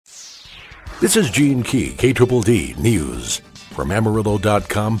This is Gene Key, KDDD News. From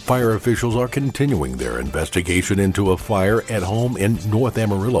Amarillo.com, fire officials are continuing their investigation into a fire at home in North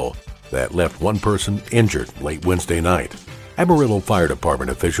Amarillo that left one person injured late Wednesday night. Amarillo Fire Department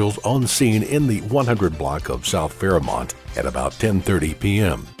officials on scene in the 100 block of South Fairmont at about 10:30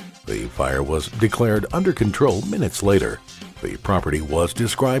 p.m. The fire was declared under control minutes later. The property was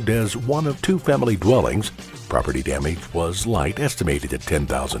described as one of two family dwellings. Property damage was light, estimated at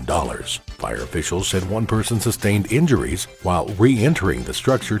 $10,000. Fire officials said one person sustained injuries while re-entering the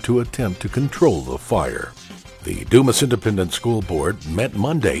structure to attempt to control the fire. The Dumas Independent School Board met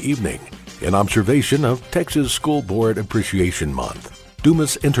Monday evening in observation of Texas School Board Appreciation Month.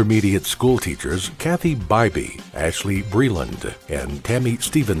 Dumas Intermediate School teachers Kathy Bybee, Ashley Breland, and Tammy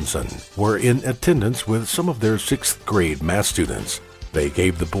Stevenson were in attendance with some of their 6th grade math students. They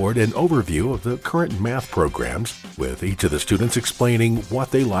gave the board an overview of the current math programs, with each of the students explaining what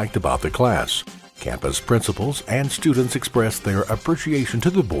they liked about the class. Campus principals and students expressed their appreciation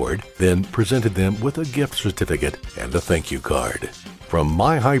to the board, then presented them with a gift certificate and a thank you card. From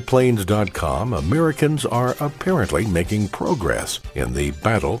MyHighPlains.com, Americans are apparently making progress in the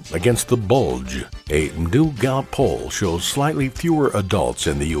battle against the bulge. A new Gallup poll shows slightly fewer adults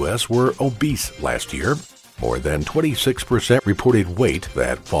in the U.S. were obese last year. More than 26% reported weight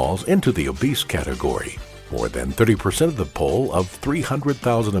that falls into the obese category. More than 30% of the poll of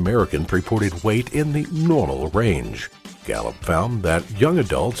 300,000 Americans reported weight in the normal range. Gallup found that young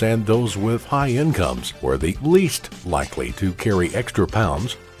adults and those with high incomes were the least likely to carry extra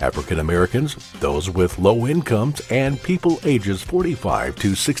pounds. African Americans, those with low incomes, and people ages 45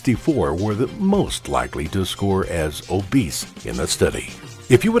 to 64 were the most likely to score as obese in the study.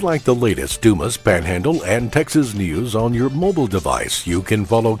 If you would like the latest Dumas, Panhandle, and Texas news on your mobile device, you can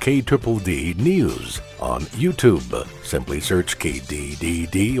follow KDDD News on YouTube. Simply search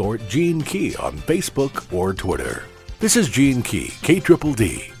KDDD or Gene Key on Facebook or Twitter. This is Gene Key,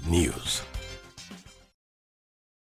 KDDD News.